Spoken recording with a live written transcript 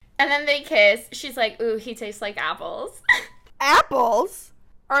And then they kiss. She's like, ooh, he tastes like apples. Apples?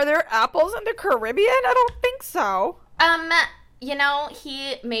 Are there apples in the Caribbean? I don't think so.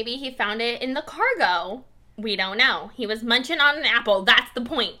 Maybe he found it in the cargo. We don't know. He was munching on an apple. That's the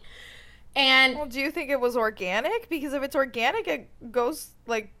point. And well, do you think it was organic? Because if it's organic, it goes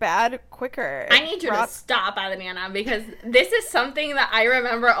like bad quicker. I need you to stop, Adriana, because this is something that I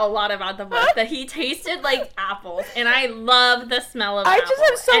remember a lot about the book, that he tasted like apples, and I love the smell of apples. I just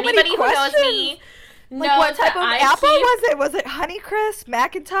have so many questions. Who knows me knows like, what type of apple was it? Was it Honeycrisp,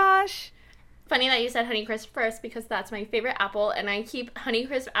 Macintosh? Funny that you said Honeycrisp first, because that's my favorite apple, and I keep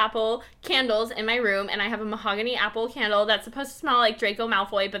Honeycrisp apple candles in my room, and I have a mahogany apple candle that's supposed to smell like Draco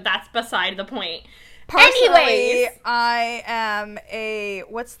Malfoy, but that's beside the point. Personally, anyways, I am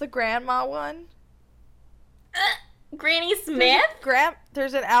what's the grandma one? Granny Smith?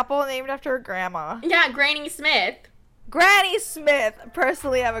 There's an apple named after a grandma. Yeah, Granny Smith. Granny Smith.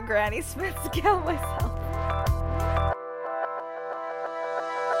 Personally, I have a Granny Smith scale myself.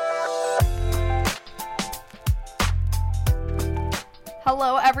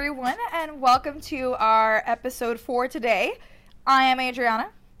 Hello, everyone, and welcome to our episode for today. I am Adriana.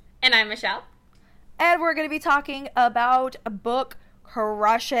 And I'm Michelle. And we're going to be talking about book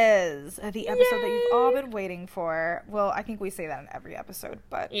crushes, the episode that you've all been waiting for. Well, I think we say that in every episode,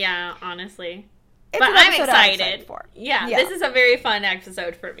 but... yeah, honestly. But I'm excited for. Yeah, this is a very fun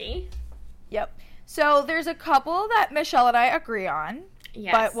episode for me. Yep. So there's a couple that Michelle and I agree on.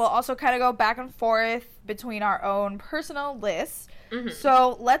 Yes. But we'll also kind of go back and forth between our own personal lists. Mm-hmm.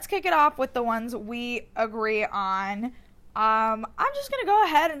 So let's kick it off with the ones we agree on. I'm just going to go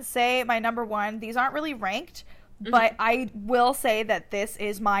ahead and say my number one. These aren't really ranked, but I will say that this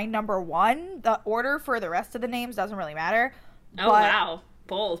is my number one. The order for the rest of the names doesn't really matter. Oh, wow.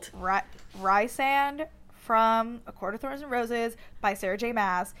 Bold. Rhysand from A Court of Thorns and Roses by Sarah J.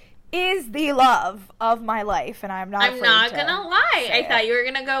 Maas is the love of my life, and I'm not gonna lie. I thought you were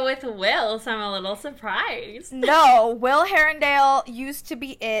gonna go with Will, so I'm a little surprised. No, Will Herondale used to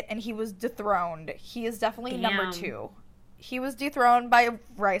be it, and he was dethroned. He is definitely number two. He was dethroned by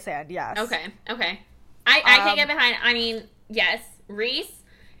Rhysand, yes. Okay. I can get behind, yes, Rhys,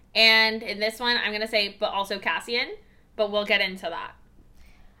 and in this one, I'm gonna say, but also Cassian, but we'll get into that.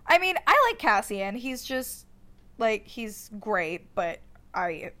 I mean, I like Cassian. He's just, he's great, but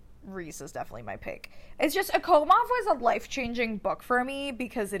Rhys is definitely my pick. It's just, Akomov was a life-changing book for me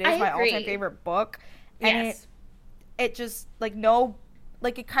because it is my all-time favorite book. And yes. it just,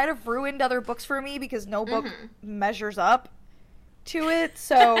 it kind of ruined other books for me because no book measures up to it.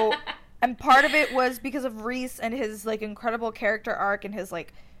 So, and part of it was because of Rhys and his, incredible character arc and his,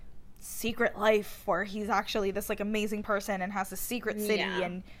 secret life where he's actually this, amazing person and has a secret city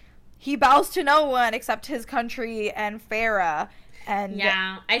and he bows to no one except his country and Farah. And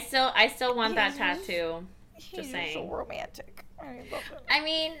yeah, I still want that tattoo. Just saying. So romantic. I love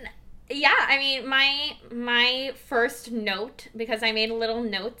it. My first note, because I made little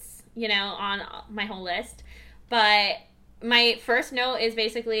notes, on my whole list, but my first note is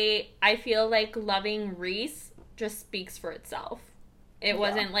basically, I feel like loving Rhys just speaks for itself. It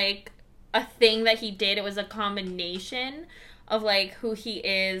wasn't a thing that he did. It was a combination of who he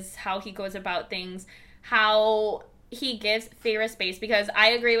is, how he goes about things, how he gives Feyre space, because I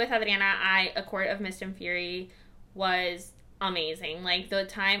agree with Adriana. A Court of Mist and Fury was amazing.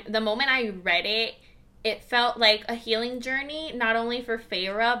 The moment I read it, it felt like a healing journey, not only for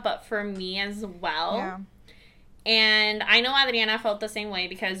Feyre, but for me as well. Yeah. And I know Adriana felt the same way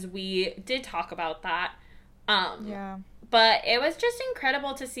because we did talk about that. But it was just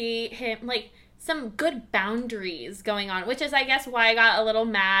incredible to see him, some good boundaries going on, which is, I guess, why I got a little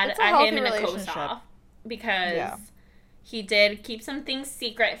mad at him in a Kosov. Because he did keep some things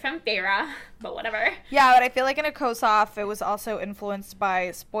secret from Feyre, but whatever. Yeah, but I feel like in a Kosov, it was also influenced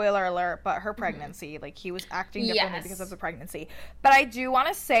by, spoiler alert, but her pregnancy. He was acting differently because of the pregnancy. But I do want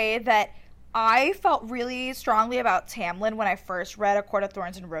to say that I felt really strongly about Tamlin when I first read A Court of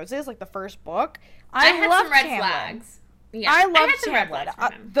Thorns and Roses, the first book. I had some red flags. Yeah, I loved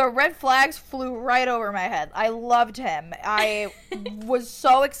Tamlin. The red flags flew right over my head. I loved him. I was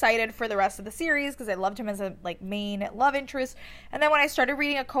so excited for the rest of the series because I loved him as a main love interest. And then when I started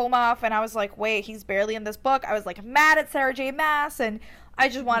reading Akomov and I was like, wait, he's barely in this book, I was mad at Sarah J. Maas and I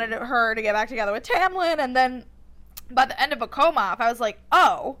just wanted her to get back together with Tamlin. And then by the end of Akomov, I was like,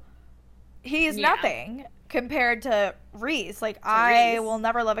 oh, he is nothing compared to Rhys. I will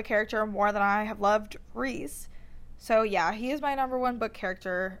never love a character more than I have loved Rhys. So, yeah, he is my number one book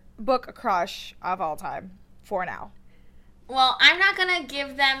crush of all time, for now. Well, I'm not gonna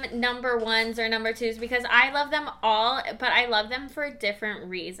give them number ones or number twos because I love them all, but I love them for different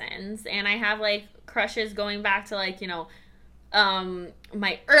reasons. And I have like crushes going back to like,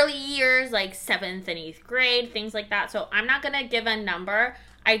 my early years, like 7th and 8th grade, things like that. So I'm not gonna give a number.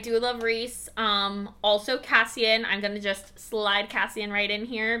 I do love Reese. Also Cassian. I'm gonna just slide Cassian right in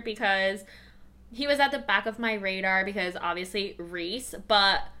here because he was at the back of my radar because obviously Reese,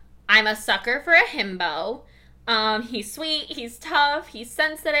 but I'm a sucker for a himbo. He's sweet, he's tough, he's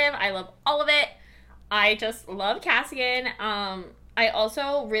sensitive. I love all of it. I just love Cassian. I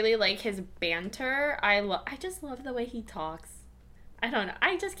also really like his banter. I just love the way he talks. I don't know.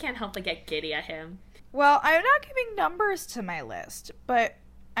 I just can't help but get giddy at him. Well, I'm not giving numbers to my list, but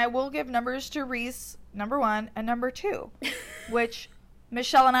I will give numbers to Reese, number 1, and number 2, which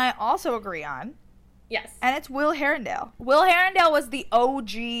Michelle and I also agree on. Yes. And it's Will Herondale. Will Herondale was the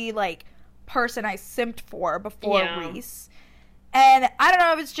OG, like, person I simped for before Reese. And I don't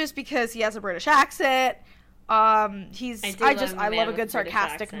know if it's just because he has a British accent. I love a good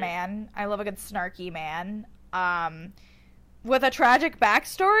sarcastic man. I love a good snarky man. With a tragic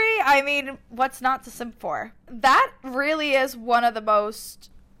backstory, I mean, what's not to simp for? That really is one of the most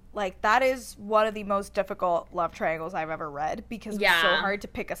difficult love triangles I've ever read because it was so hard to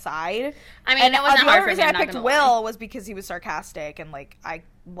pick a side. I mean, it wasn't hard for him. The only reason I picked Will was because he was sarcastic and, like, I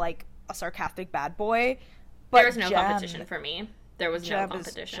like a sarcastic bad boy. But there was no competition for me. There was no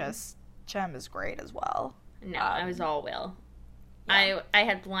competition. Jem is great as well. No, I was all Will. Yeah. I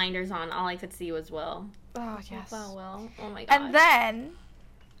had blinders on. All I could see was Will. Oh, yes. Oh, Will. Oh, my God. And then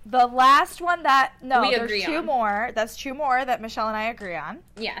the last one there's two more. That's 2 more that Michelle and I agree on.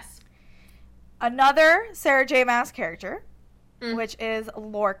 Yes. Another Sarah J. Maas character, which is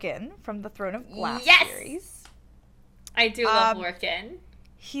Lorcan from the Throne of Glass series. I do love Lorcan.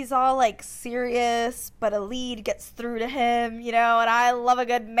 He's all, like, serious, but a lead gets through to him, and I love a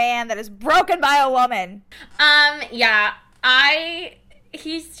good man that is broken by a woman. Yeah,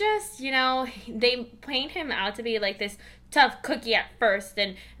 he's just, they paint him out to be, like, this tough cookie at first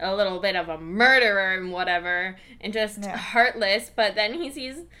and a little bit of a murderer and whatever, and just heartless, but then he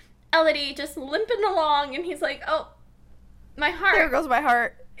sees Elodie just limping along, and he's like, oh, my heart. There goes my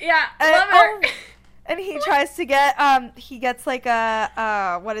heart. Yeah, love her. And he tries to get, he gets like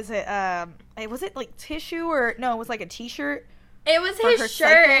what is it? Was it like tissue or, no, it was like a t-shirt. It was his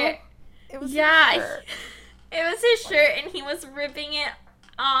shirt. Cycle. It was his shirt. It was his shirt and he was ripping it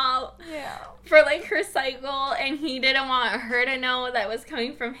off for like her cycle and he didn't want her to know that was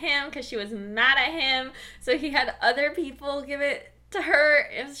coming from him because she was mad at him. So he had other people give it to her.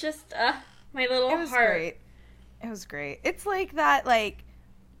 It was just, my little heart. Great. It was great. It's like that, like,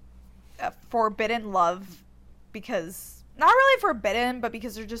 forbidden love because not really forbidden but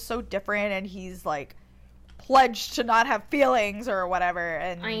because they're just so different and he's like pledged to not have feelings or whatever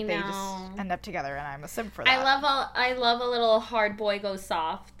and they just end up together and I'm a simp for that. I love a little hard boy go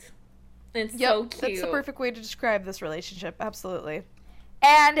soft. It's so cute. That's the perfect way to describe this relationship. Absolutely.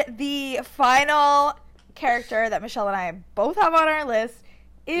 And the final character that Michelle and I both have on our list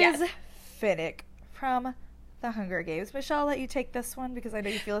is Finnick from The Hunger Games. Michelle, I'll let you take this one because I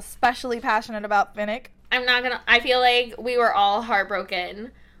know you feel especially passionate about Finnick. I feel like we were all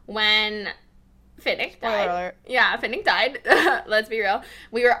heartbroken when Finnick died. Spoiler alert. Yeah, Finnick died. Let's be real.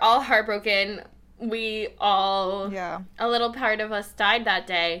 We were all heartbroken. A little part of us died that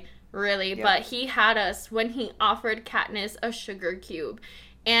day, really, but he had us when he offered Katniss a sugar cube.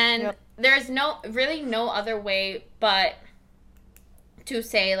 And there's no other way but to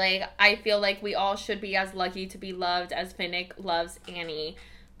say, like, I feel like we all should be as lucky to be loved as Finnick loves Annie.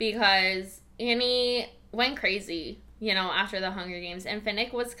 Because Annie went crazy, after the Hunger Games. And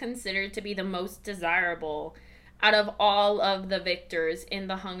Finnick was considered to be the most desirable out of all of the victors in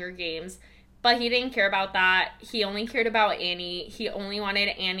the Hunger Games. But he didn't care about that. He only cared about Annie. He only wanted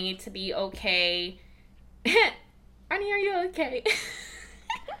Annie to be okay. Annie, are you okay?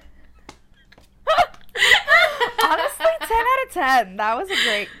 Honestly, 10 out of 10. That was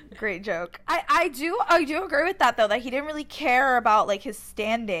a great joke. I do agree with that though, that he didn't really care about like his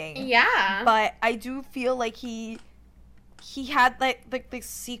standing. Yeah. But I do feel like he had like the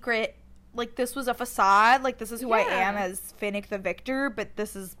secret, like this was a facade, like this is who I am as Finnick the Victor, but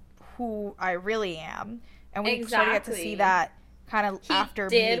this is who I really am. And we sort of get to see that kind of after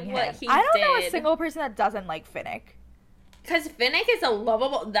meeting him. I don't know a single person that doesn't like Finnick. Because Finnick is a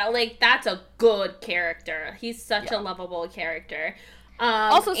lovable, that's a good character. He's such a lovable character.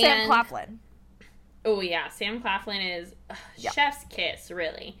 Also Sam Claflin. Oh, yeah. Sam Claflin is chef's kiss,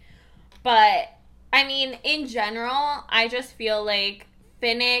 really. But, I mean, in general, I just feel like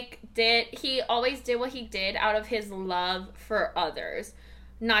Finnick he always did what he did out of his love for others.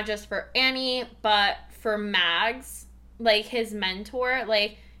 Not just for Annie, but for Mags, like his mentor.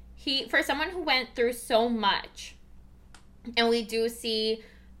 Like, for someone who went through so much, and we do see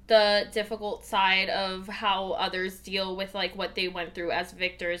the difficult side of how others deal with, like, what they went through as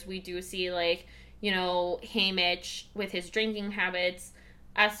victors. We do see, like, you know, Haymitch with his drinking habits.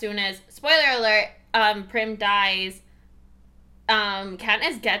 As soon as, spoiler alert, Prim dies,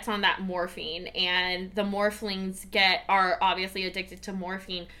 Katniss gets on that morphine, and the morphlings are obviously addicted to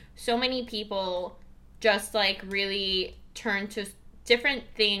morphine. So many people just, like, really turn to different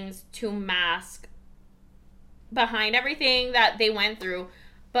things to mask behind everything that they went through.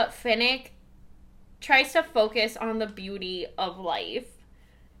 But Finnick tries to focus on the beauty of life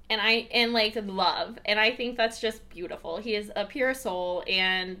and like love. And I think that's just beautiful. He is a pure soul,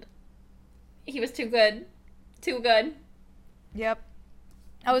 and he was too good. Too good. Yep.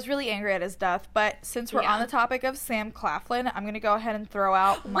 I was really angry at his death, but since we're on the topic of Sam Claflin, I'm going to go ahead and throw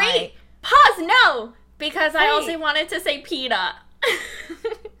out my... Wait! Pause! No! Because I also wanted to say Peeta.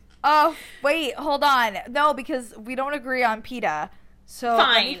 Oh, wait, hold on. No, because we don't agree on Peeta. So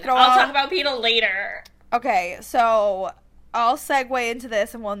fine. I'll talk about Peeta later. Okay, so I'll segue into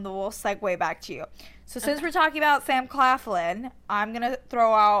this, and we'll segue back to you. So since we're talking about Sam Claflin, I'm going to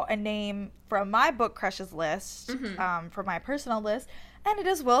throw out a name from my book crushes list, from my personal list, and it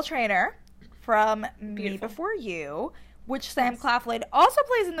is Will Traynor from Me Before You, which Sam Claflin also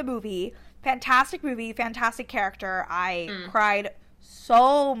plays in the movie. Fantastic movie, fantastic character. I cried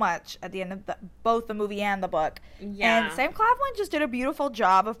so much at the end of both the movie and the book. Yeah. And Sam Claflin just did a beautiful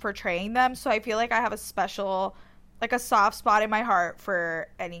job of portraying them, so I feel like I have a special, like a soft spot in my heart for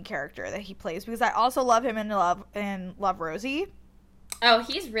any character that he plays, because I also love him in Love Rosie. Oh,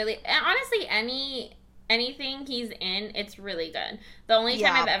 he's really, honestly, anything he's in, it's really good. The only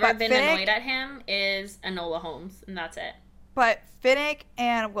time I've ever been annoyed at him is Enola Holmes, and that's it. But Finnick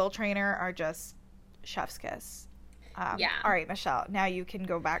and Will Traynor are just chef's kiss. All right, Michelle, now you can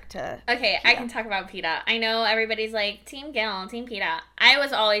go back to Okay, Peeta. I can talk about Peeta. I know everybody's like, Team Gale, Team Peeta. I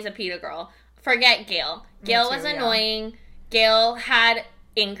was always a Peeta girl. Forget Gale. Gale was annoying. Gale had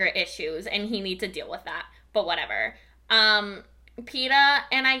anger issues, and he needs to deal with that. But whatever. Peeta,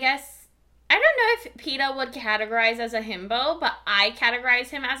 and I guess, I don't know if Peeta would categorize as a himbo, but I categorize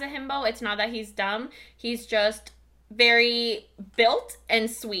him as a himbo. It's not that he's dumb. He's just very built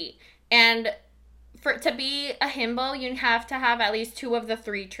and sweet. And to be a himbo, you have to have at least 2 of the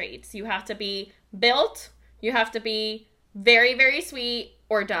 3 traits. You have to be built, you have to be very, very sweet,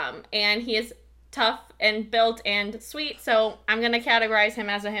 or dumb. And he is tough and built and sweet, so I'm going to categorize him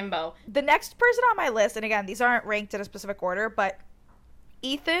as a himbo. The next person on my list, and again, these aren't ranked in a specific order, but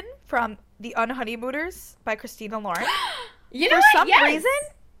Ethan from The Unhoneymooners by Christina Lauren. For some reason,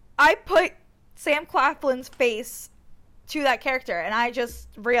 I put Sam Claflin's face to that character, and I just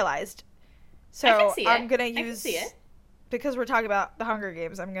realized. So I'm going to use, because we're talking about the Hunger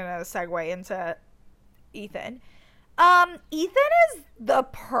Games, I'm going to segue into Ethan. Ethan is the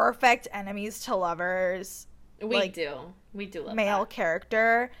perfect enemies to lovers. We do love male that.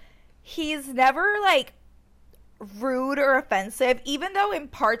 Character. He's never, like, rude or offensive, even though in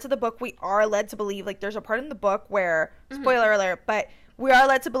parts of the book we are led to believe, like, there's a part in the book where, spoiler alert, but we are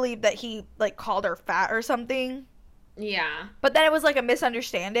led to believe that he, like, called her fat or something. Yeah. But then it was, like, a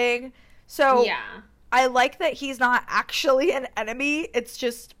misunderstanding. So, I like that he's not actually an enemy. It's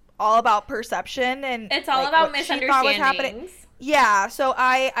just all about perception, and it's all about misunderstandings. Yeah, so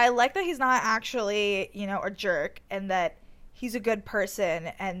I like that he's not actually, you know, a jerk, and that he's a good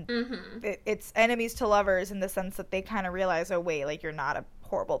person, and it's enemies to lovers in the sense that they kind of realize, oh, wait, like, you're not a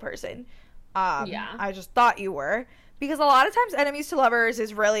horrible person. I just thought you were. Because a lot of times enemies to lovers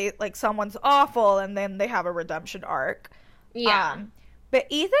is really, like, someone's awful, and then they have a redemption arc. Yeah. But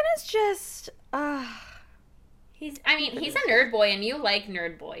Ethan is just, he's a nerd boy, and you like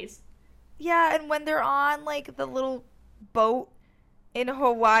nerd boys. Yeah, and when they're on, like, the little boat in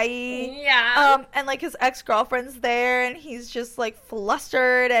Hawaii. Yeah. And, like, his ex-girlfriend's there, and he's just, like,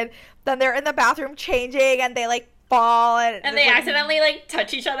 flustered, and then they're in the bathroom changing, and they, like, fall. And they accidentally, like,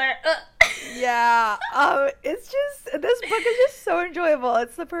 touch each other. Yeah. It's just, this book is just so enjoyable.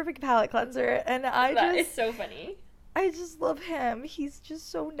 It's the perfect palate cleanser, and That is so funny. I just love him. He's just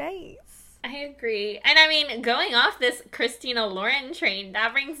so nice. I agree. And I mean, going off this Christina Lauren train,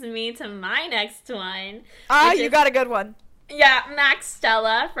 that brings me to my next one. You got a good one. Yeah, Max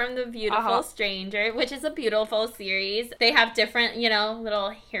Stella from The Beautiful Stranger, which is a beautiful series. They have different, you know, little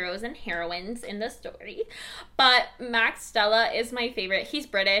heroes and heroines in the story. But Max Stella is my favorite. He's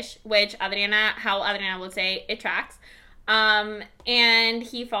British, which how Adriana would say, it tracks. And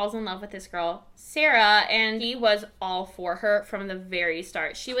he falls in love with this girl, Sarah, and he was all for her from the very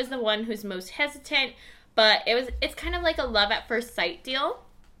start. She was the one who's most hesitant, but it's kind of like a love at first sight deal.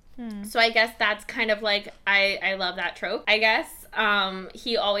 So I guess that's kind of like, I love that trope, I guess.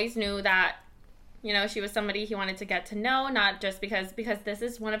 He always knew that, you know, she was somebody he wanted to get to know, not just because this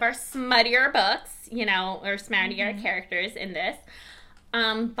is one of our smuttier books, you know, or smuttier characters in this.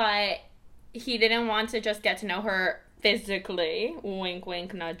 But he didn't want to just get to know her physically, wink,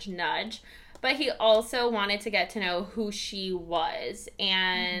 wink, nudge, nudge. But he also wanted to get to know who she was.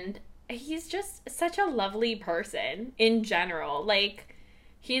 And he's just such a lovely person in general. Like,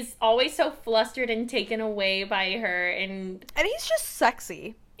 he's always so flustered and taken away by her, and he's just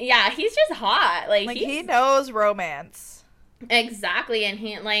sexy. Yeah, he's just hot. Like he knows romance. Exactly, and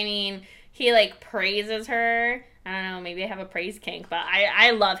he like praises her. I don't know, maybe I have a praise kink, but I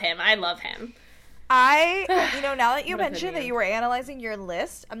love him. I love him. You know, now that you mentioned that you were analyzing your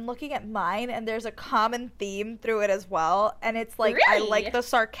list, I'm looking at mine, and there's a common theme through it as well, and it's like, really? I like the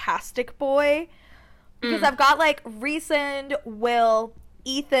sarcastic boy, because I've got like Rhysand, Will,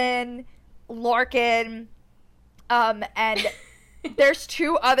 Ethan, Lorcan, and there's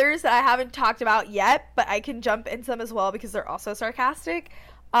two others that I haven't talked about yet, but I can jump into them as well because they're also sarcastic.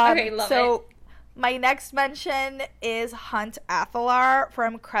 Okay, love it. My next mention is Hunt Athalar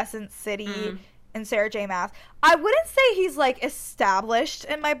from Crescent City and Sarah J. Maas. I wouldn't say he's like established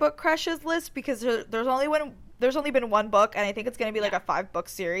in my book crushes list because there's only been one book, and I think it's going to be like a 5-book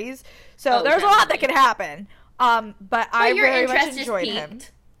series. So there's a lot that can happen. But I very much enjoyed him.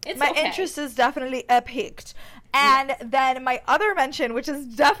 My interest is definitely piqued. And then my other mention, which is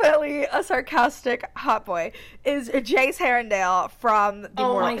definitely a sarcastic hot boy, is Jace Herondale from the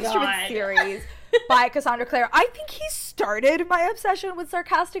Mortal Instruments series by Cassandra Clare. I think he started my obsession with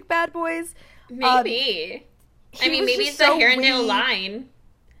sarcastic bad boys. Maybe. Maybe it's the Herondale line.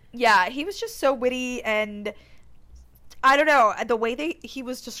 Yeah, he was just so witty, and I don't know, the way he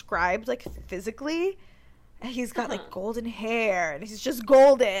was described, like, physically, he's got, like, golden hair, and he's just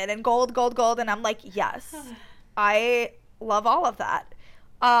golden, and gold, and I'm like, yes, I love all of that.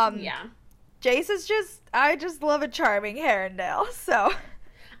 Jace is I just love a charming Herondale, so.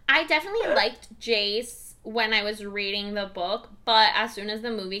 I definitely liked Jace when I was reading the book, but as soon as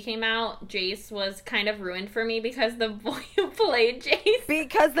the movie came out, Jace was kind of ruined for me because the boy who played Jace,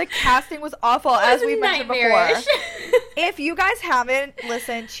 because the casting was awful, as we mentioned before. If you guys haven't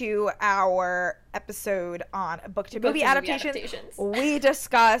listened to our episode on book to movie adaptations, we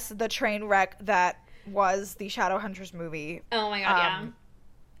discuss the train wreck that was the Shadowhunters movie. Oh my god,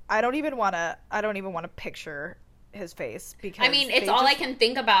 I don't even want to picture his face, because it's all I can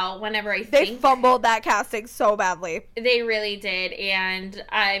think about whenever I think. They fumbled that casting so badly. They really did, and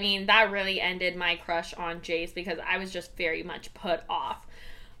that really ended my crush on Jace because I was just very much put off.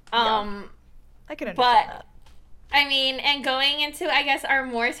 I can understand that. And going into, I guess, our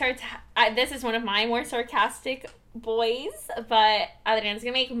more this is one of my more sarcastic boys, but Adriana's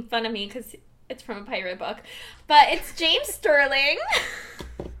gonna make fun of me because it's from a pirate book, but it's James Sterling.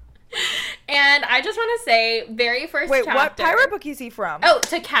 And I just want to say, very first chapter. Wait, what pirate book is he from? Oh,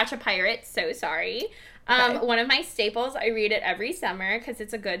 To Catch a Pirate. So sorry. Okay. One of my staples. I read it every summer because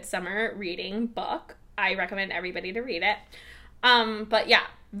it's a good summer reading book. I recommend everybody to read it. But yeah,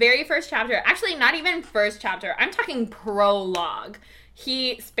 very first chapter. Actually, not even first chapter. I'm talking prologue.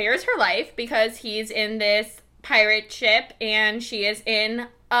 He spares her life because he's in this pirate ship, and she is in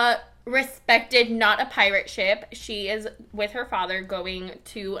a respected, not a pirate ship. She is with her father going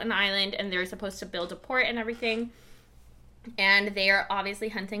to an island, and they're supposed to build a port and everything, and they are obviously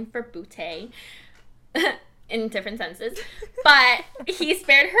hunting for booty in different senses, but he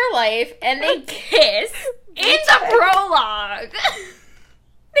spared her life, and they kiss in the prologue.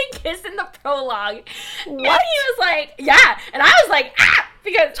 They kiss in the prologue. What? And he was like, yeah, and I was like,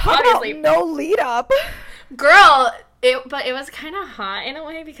 because obviously no lead up, girl. But it was kind of hot in a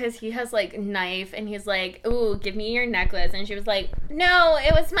way because he has, like, knife, and he's like, ooh, give me your necklace. And she was like, no,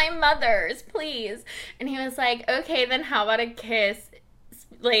 it was my mother's, please. And he was like, okay, then how about a kiss?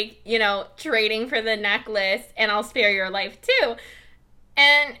 Like, trading for the necklace, and I'll spare your life, too.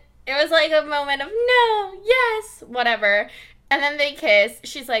 And it was, like, a moment of, no, yes, whatever. And then they kiss.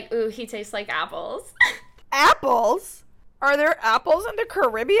 She's like, ooh, he tastes like apples. Apples? Are there apples in the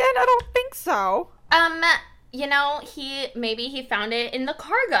Caribbean? I don't think so. He found it in the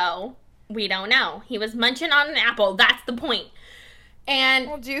cargo. We don't know. He was munching on an apple. That's the point. And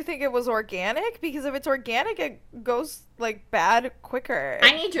well, do you think it was organic? Because if it's organic, it goes like bad quicker.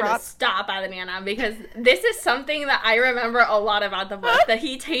 I need you to stop, Adanana, because this is something that I remember a lot about the book, that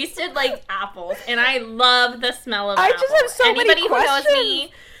he tasted like apples, and I love the smell of apples. I just have so many questions. Anybody who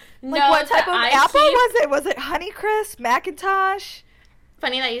knows me knows like, what type of apple was it? Was it Honeycrisp, Macintosh?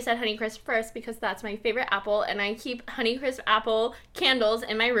 Funny that you said Honeycrisp first, because that's my favorite apple, and I keep Honeycrisp apple candles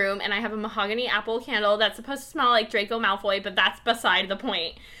in my room, and I have a mahogany apple candle that's supposed to smell like Draco Malfoy, but that's beside the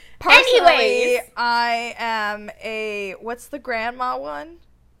point. Personally, anyways, I am a, what's the grandma one?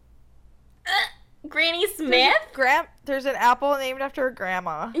 Granny Smith? There's an apple named after a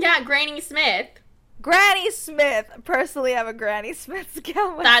grandma. Yeah, Granny Smith. Granny Smith. Personally, I'm a Granny Smith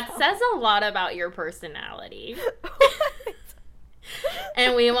scale myself. That says a lot about your personality.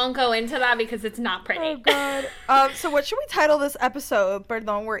 And we won't go into that because it's not pretty. Oh, God. So what should we title this episode?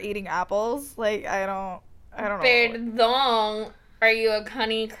 Perdón, we're eating apples? Like, I don't know. Perdón, are you a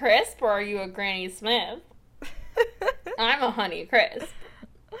Honey Crisp or are you a Granny Smith? I'm a Honey Crisp.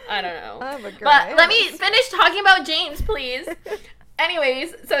 I don't know. But let me finish talking about James, please.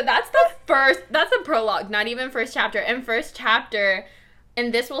 Anyways, so that's the prologue, not even first chapter. And first chapter,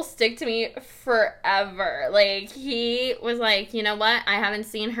 and this will stick to me forever. Like, he was like, you know what? I haven't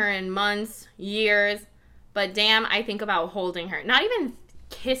seen her in months, years, but damn, I think about holding her. Not even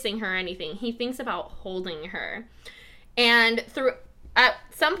kissing her or anything. He thinks about holding her. And at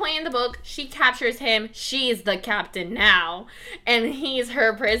some point in the book, she captures him. She's the captain now, and he's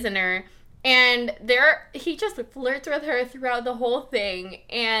her prisoner. And he just flirts with her throughout the whole thing.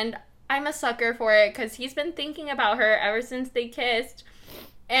 And I'm a sucker for it because he's been thinking about her ever since they kissed.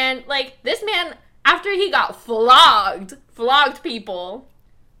 And, like, this man, after he got flogged people.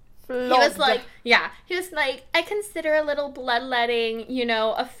 He was like, I consider a little bloodletting,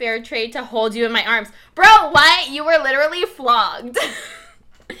 a fair trade to hold you in my arms. Bro, what? You were literally flogged.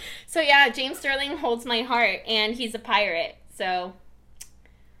 So, yeah, James Sterling holds my heart, and he's a pirate. So,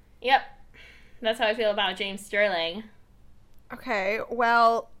 yep. That's how I feel about James Sterling. Okay,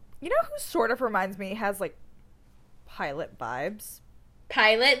 well, you know who sort of reminds me, has, like, pilot vibes?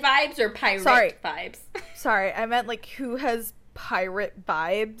 Pilot vibes or pirate vibes? Sorry, I meant, like, who has pirate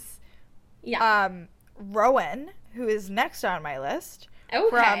vibes? Yeah. Rowan, who is next on my list. Okay.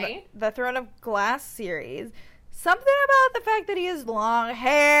 From the Throne of Glass series. Something about the fact that he has long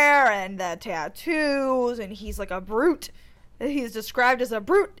hair and the tattoos, and he's like a brute. He's described as a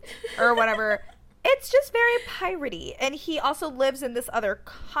brute or whatever. It's just very piratey. And he also lives in this other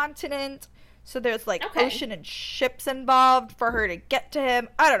continent. So there's like ocean and ships involved for her to get to him.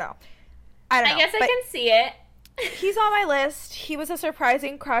 I don't know. I guess I can see it. He's on my list. He was a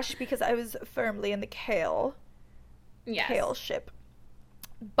surprising crush because I was firmly in the Kale ship.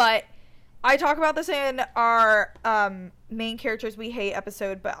 But I talk about this in our main characters we hate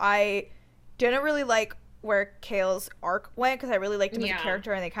episode, but I didn't really like where Kale's arc went because I really liked him as a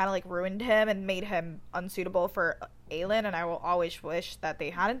character, and they kind of like ruined him and made him unsuitable for Aelin, and I will always wish that they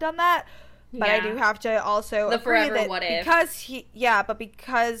hadn't done that. But I do have to also agree that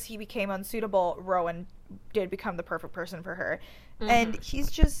because he became unsuitable, Rowan did become the perfect person for her. Mm-hmm. And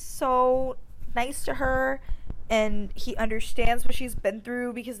he's just so nice to her, and he understands what she's been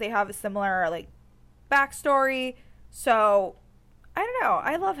through because they have a similar like backstory. So I don't know,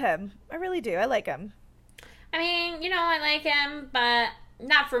 I love him. I really do. I like him. I mean, I like him, but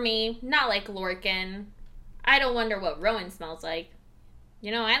not for me. Not like Lorcan. I don't wonder what Rowan smells like.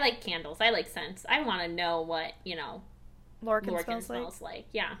 I like candles. I like scents. I want to know what, Lorcan smells like.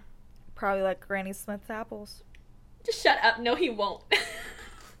 Yeah. Probably like Granny Smith's apples. Just shut up. No, he won't.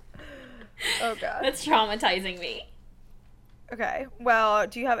 Oh, God. That's traumatizing me. Okay. Well,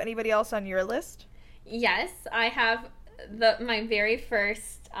 do you have anybody else on your list? Yes. I have my very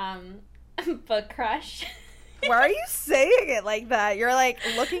first book crush. Why are you saying it like that? You're like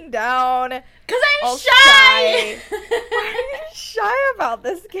looking down. Because I'm shy. Why are you shy about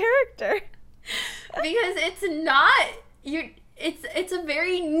this character? Because it's not it's a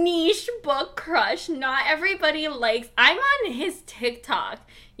very niche book crush. Not everybody likes. I'm on his TikTok.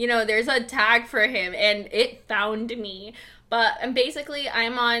 There's a tag for him and it found me. But basically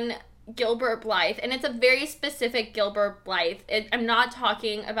I'm on Gilbert Blythe, and it's a very specific Gilbert Blythe. I'm not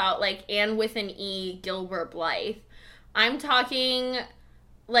talking about like Anne with an E Gilbert Blythe. I'm talking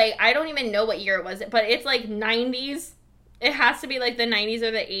like, I don't even know what year it was, but it's like 90s. It has to be like the 90s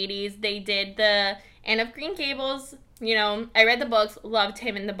or the 80s. They did the Anne of Green Gables. I read the books, loved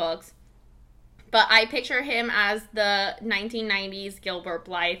him in the books, but I picture him as the 1990s Gilbert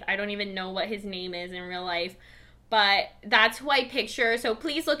Blythe. I don't even know what his name is in real life. But that's who I picture. So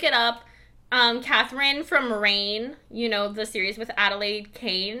please look it up. Catherine from Reign, you know, the series with Adelaide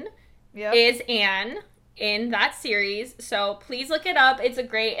Kane, Yep. is Anne in that series. So please look it up. It's a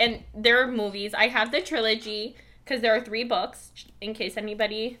great, and there are movies. I have the trilogy because there are 3 books, in case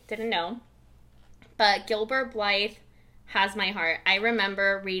anybody didn't know. But Gilbert Blythe has my heart. I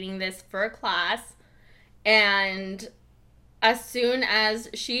remember reading this for a class, and as soon as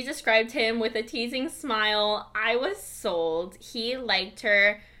she described him with a teasing smile, I was sold. He liked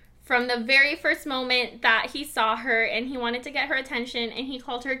her from the very first moment that he saw her, and he wanted to get her attention, and he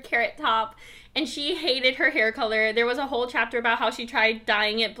called her Carrot Top, and she hated her hair color. There was a whole chapter about how she tried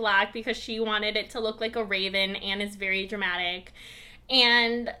dyeing it black because she wanted it to look like a raven, and is very dramatic.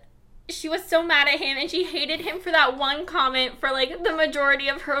 And she was so mad at him, and she hated him for that one comment for, like, the majority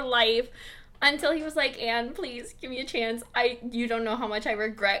of her life, until he was like, Anne, please give me a chance. You don't know how much I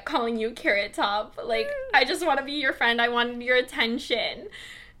regret calling you Carrot Top. Like, I just want to be your friend. I wanted your attention.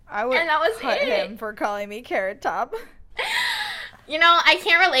 I would and that was cut it. him for calling me Carrot Top. You know, I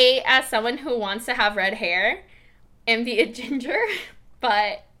can't relate as someone who wants to have red hair and be a ginger,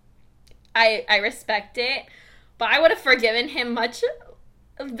 but I respect it. But I would have forgiven him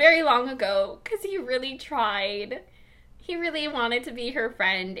very long ago, because he really tried. He really wanted to be her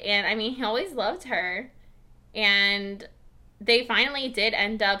friend, and I mean, he always loved her. And they finally did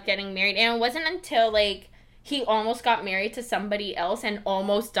end up getting married, and it wasn't until, like, he almost got married to somebody else and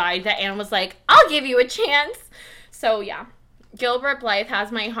almost died that Anne was like, I'll give you a chance. So yeah, Gilbert Blythe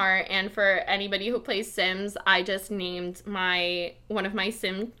has my heart, and for anybody who plays Sims, I just named one of my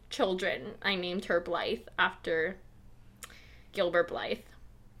Sim children. I named her Blythe after Gilbert Blythe.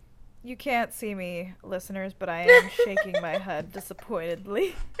 You can't see me, listeners, but I am shaking my head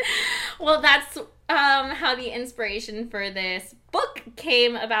disappointedly. Well, that's how the inspiration for this book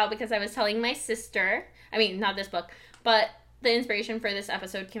came about, because I was telling my sister, I mean, not this book, but the inspiration for this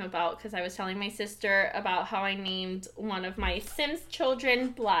episode came about because I was telling my sister about how I named one of my Sims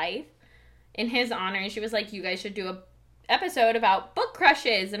children Blythe in his honor, and she was like, you guys should do a episode about book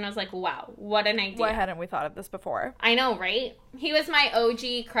crushes. And I was like, wow, what an idea. Why hadn't we thought of this before? I know, right? He was my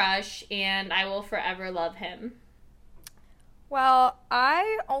OG crush, and I will forever love him. Well,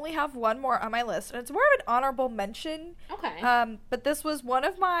 I only have one more on my list, and it's more of an honorable mention. Okay. But this was one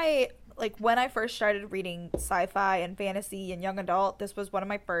of my, like, when I first started reading sci-fi and fantasy and young adult, this was one of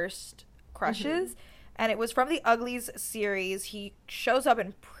my first crushes. Mm-hmm. And it was from the Uglies series. He shows up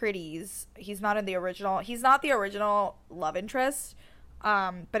in Pretties. He's not the original love interest,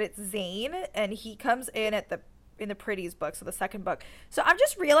 but it's Zane, and he comes in in the Pretties book, so the second book. So I'm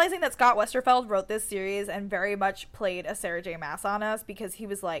just realizing that Scott Westerfeld wrote this series and very much played a Sarah J. Maas on us, because he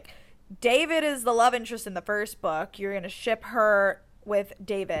was like, David is the love interest in the first book. You're going to ship her with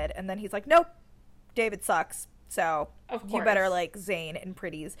David. And then he's like, nope, David sucks. So you better like Zane in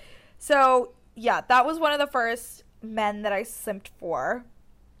Pretties. So yeah, that was one of the first men that I simped for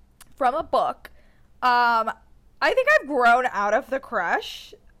from a book. I think I've grown out of the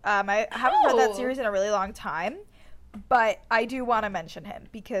crush. I haven't read that series in a really long time, but I do want to mention him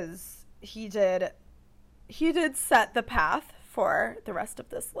because he did set the path for the rest of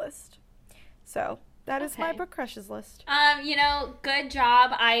this list. So that is my book crushes list. You know, good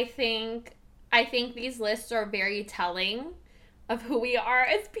job. I think these lists are very telling of who we are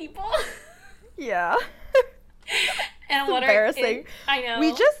as people. Yeah. And what embarrassing. I know.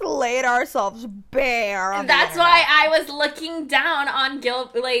 We just laid ourselves bare. And that's why I was looking down on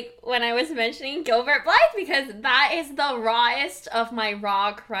when I was mentioning Gilbert Blythe, because that is the rawest of my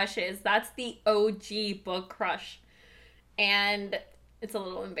raw crushes. That's the OG book crush. And it's a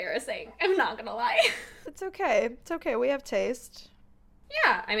little embarrassing. I'm not gonna lie. It's okay. It's okay. We have taste.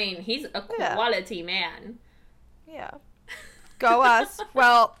 Yeah. I mean, he's a quality man. Yeah. Go us.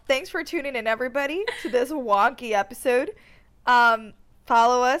 Well, thanks for tuning in, everybody, to this wonky episode.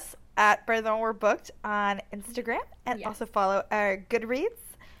 Follow us at Better Than We're Booked on Instagram, and also follow our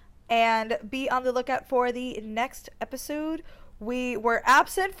Goodreads, and be on the lookout for the next episode. We were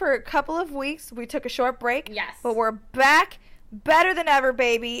absent for a couple of weeks. We took a short break. Yes. But we're back better than ever,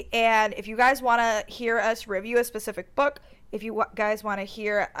 baby. And if you guys want to hear us review a specific book, if you guys want to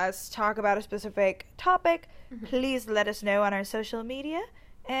hear us talk about a specific topic, please let us know on our social media,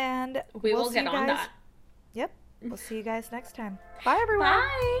 and we will get on that. Yep. We'll see you guys next time. Bye, everyone.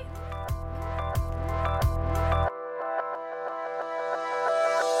 Bye.